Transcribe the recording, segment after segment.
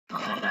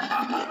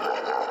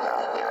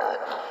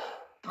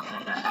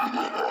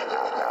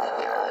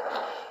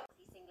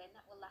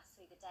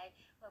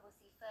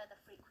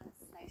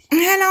Hello.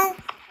 Hello.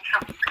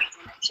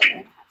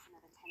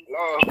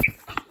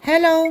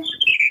 Hello.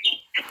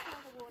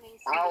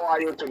 How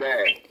are you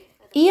today?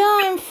 Yeah,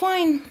 I'm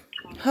fine.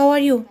 How are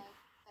you?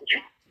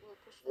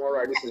 All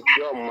right. This is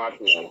John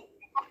Martinen.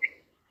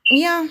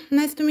 Yeah,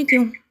 nice to meet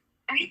you.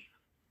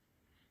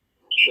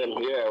 Same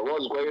here.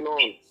 What's going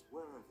on?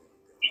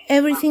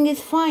 Everything is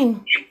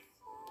fine.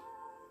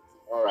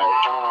 All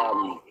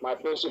right. My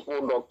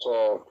principal,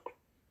 Dr.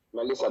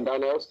 Melissa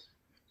Daniels,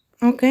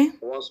 Okay.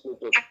 wants me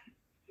to.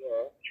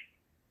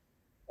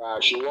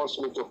 She wants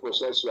me to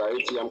process your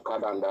ATM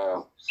card and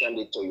send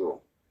it to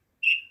you.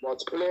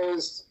 But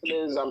please be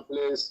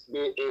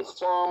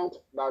informed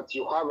that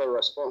you have a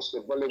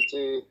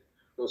responsibility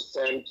to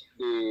send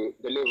the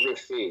delivery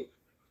fee.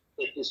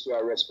 It is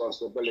your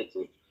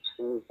responsibility.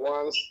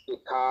 Once the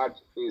card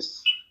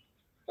is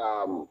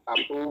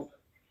approved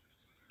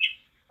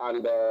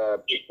and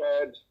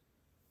prepared,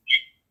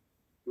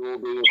 you will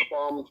be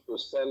informed to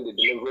send the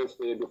delivery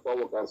fee before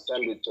we can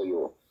send it to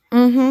you.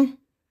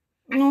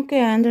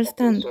 Okay, I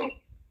understand.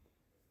 Okay,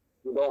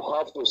 so you don't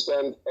have to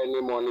send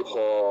any money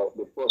for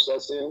the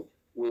processing.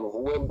 We've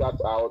waived that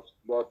out,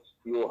 but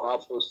you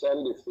have to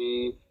send the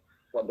fee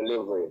for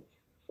delivery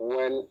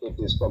when it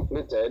is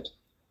completed.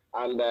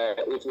 And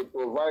if you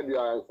provide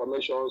your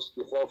information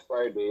before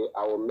Friday,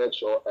 I will make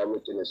sure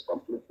everything is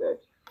completed.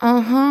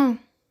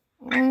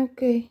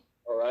 Okay.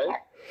 All right?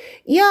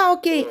 Yeah,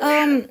 okay.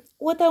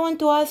 What I want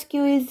to ask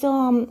you is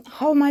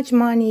how much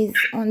money is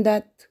on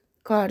that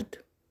card?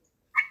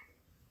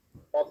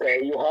 Okay,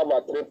 you have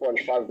a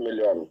 3.5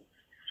 million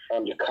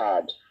on the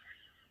card.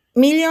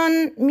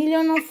 Million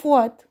of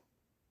what?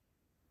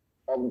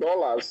 Of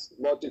dollars,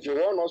 but if you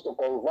want us to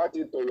convert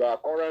it to your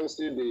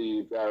currency,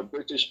 the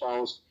British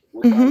pounds,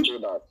 we can do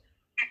that.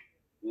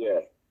 Yeah.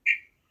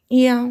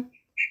 Yeah.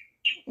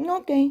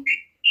 Okay.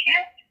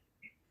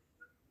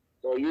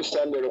 So you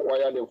send the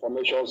required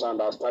information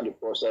and I'll start the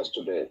process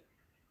today.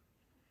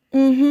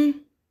 All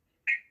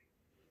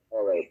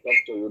right,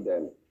 talk to you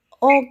then.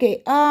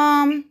 Okay.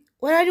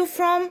 Where are you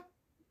from?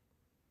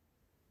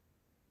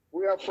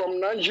 We are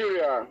from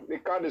Nigeria. The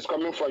card is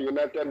coming from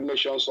United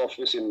Nations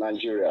office in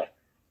Nigeria.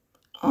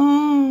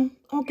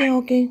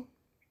 Okay.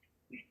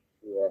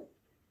 Yeah.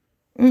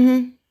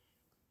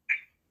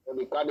 So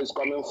the card is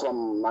coming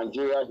from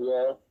Nigeria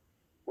here.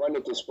 When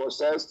it is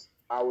processed,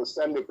 I will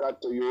send the card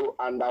to you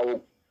and I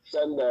will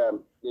send the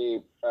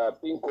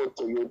PIN code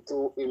to you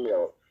through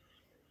email.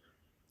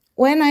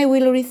 When I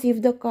will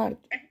receive the card?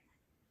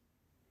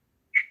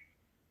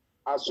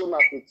 As soon as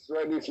it's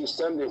ready, if you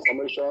send the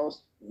information,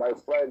 by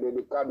Friday,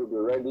 the card will be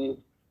ready.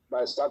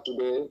 By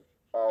Saturday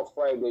or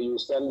Friday, you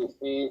send the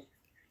fee.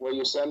 When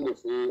you send the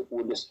fee,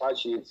 we'll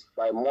dispatch it.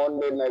 By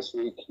Monday next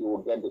week, you will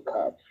get the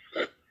card.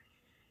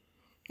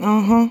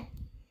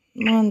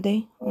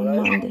 Monday. All right?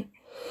 Monday.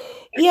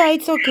 Yeah,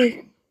 it's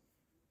okay.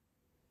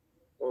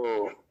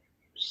 So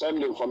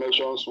send the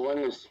information. When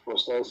it's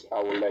processed,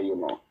 I will let you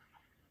know.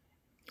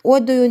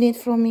 What do you need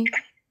from me?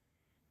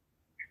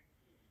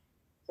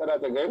 Say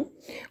that again.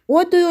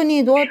 What do you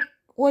need?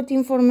 What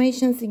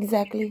informations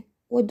exactly?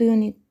 What do you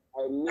need?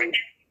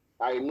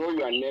 I know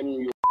your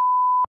name.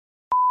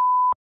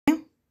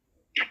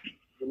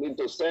 You need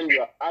to send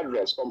your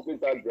address,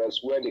 complete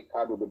address, where the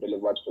card will be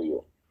delivered to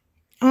you.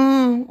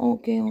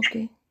 Okay.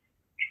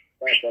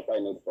 That's what I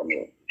need from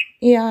you.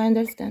 Yeah, I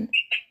understand.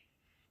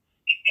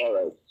 All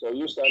right. So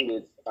you send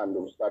it and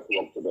we'll start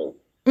work today.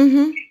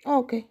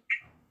 Okay.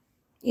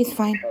 It's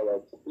fine. All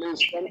right.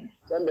 Please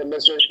send a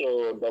message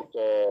to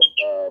Dr.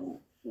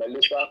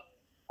 Melissa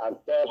and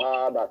tell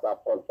her that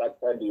I've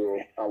contacted you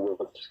and we've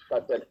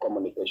started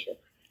communication.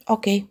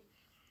 Okay.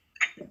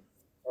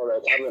 All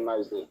right. Have a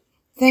nice day.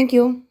 Thank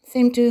you.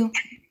 Same to you.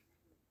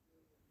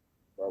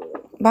 All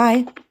right.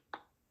 Bye.